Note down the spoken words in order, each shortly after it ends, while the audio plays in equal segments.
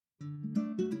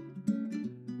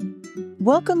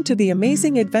Welcome to the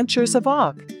amazing adventures of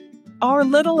Aawk, our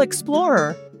little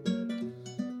explorer.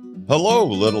 Hello,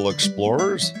 little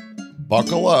explorers.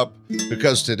 Buckle up,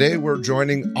 because today we're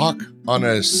joining Aawk on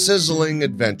a sizzling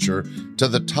adventure to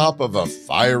the top of a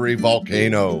fiery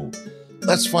volcano.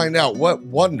 Let's find out what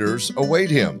wonders await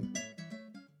him.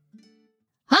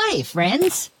 Hi,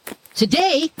 friends.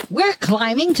 Today, we're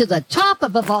climbing to the top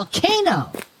of a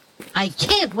volcano. I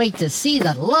can't wait to see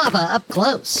the lava up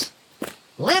close.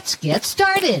 Let's get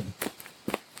started.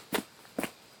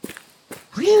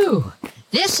 Phew,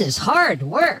 this is hard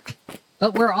work,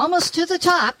 but we're almost to the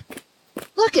top.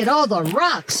 Look at all the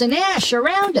rocks and ash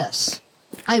around us.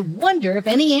 I wonder if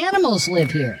any animals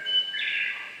live here.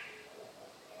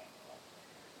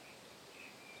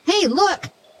 Hey, look!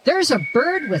 There's a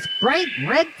bird with bright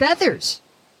red feathers.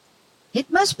 It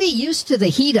must be used to the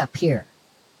heat up here.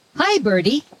 Hi,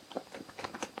 birdie.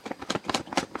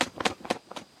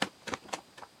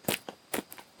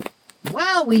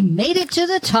 Wow, we made it to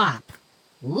the top.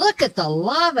 Look at the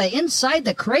lava inside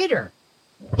the crater.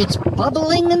 It's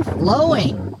bubbling and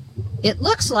flowing. It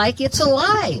looks like it's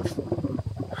alive.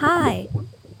 Hi.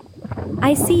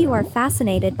 I see you are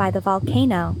fascinated by the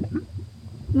volcano.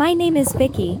 My name is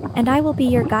Vicky, and I will be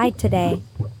your guide today.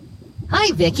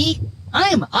 Hi, Vicky.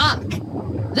 I'm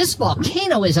Aawk. This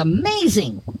volcano is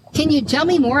amazing. Can you tell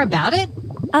me more about it?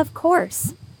 Of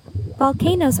course.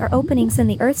 Volcanoes are openings in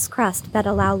the Earth's crust that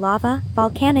allow lava,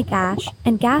 volcanic ash,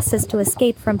 and gases to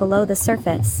escape from below the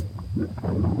surface.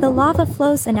 The lava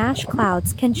flows and ash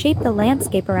clouds can shape the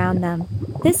landscape around them.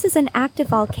 This is an active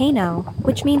volcano,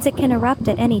 which means it can erupt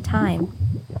at any time.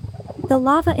 The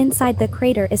lava inside the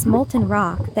crater is molten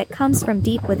rock that comes from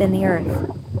deep within the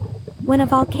Earth. When a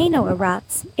volcano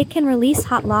erupts, it can release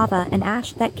hot lava and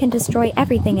ash that can destroy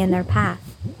everything in their path.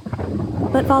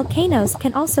 But volcanoes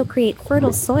can also create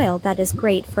fertile soil that is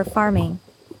great for farming.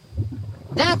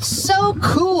 That's so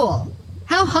cool!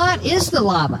 How hot is the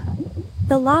lava?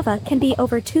 The lava can be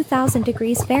over 2,000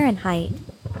 degrees Fahrenheit.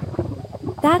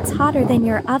 That's hotter than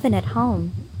your oven at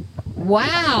home.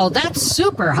 Wow, that's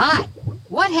super hot!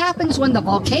 What happens when the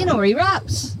volcano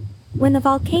erupts? When the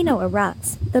volcano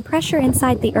erupts, the pressure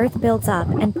inside the Earth builds up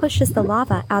and pushes the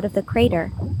lava out of the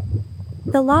crater.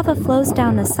 The lava flows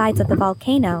down the sides of the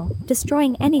volcano,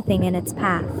 destroying anything in its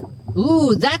path.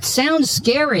 Ooh, that sounds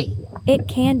scary. It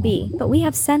can be, but we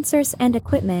have sensors and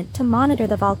equipment to monitor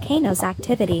the volcano's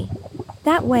activity.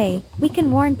 That way, we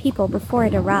can warn people before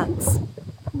it erupts.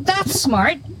 That's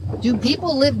smart. Do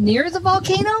people live near the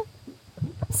volcano?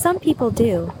 Some people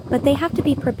do, but they have to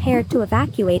be prepared to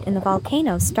evacuate when the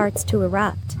volcano starts to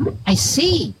erupt. I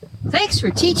see. Thanks for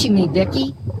teaching me,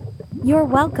 Vicky. You're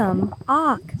welcome,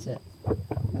 Aawk.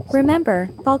 Remember,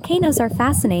 volcanoes are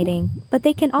fascinating, but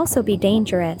they can also be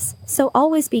dangerous, so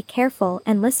always be careful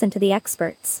and listen to the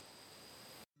experts.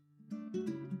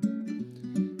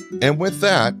 And with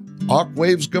that, Aawk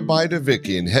waves goodbye to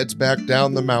Vicky and heads back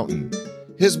down the mountain,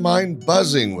 his mind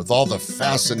buzzing with all the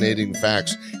fascinating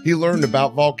facts he learned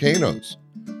about volcanoes.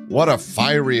 What a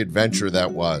fiery adventure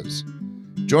that was.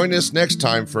 Join us next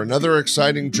time for another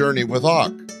exciting journey with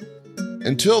Aawk.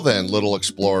 Until then, little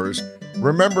explorers,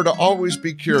 remember to always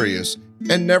be curious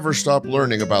and never stop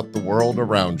learning about the world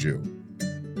around you.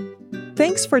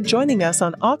 Thanks for joining us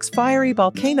on Aawk's Fiery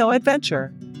Volcano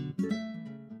Adventure.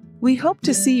 We hope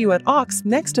to see you at Aawk's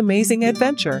next amazing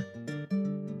adventure.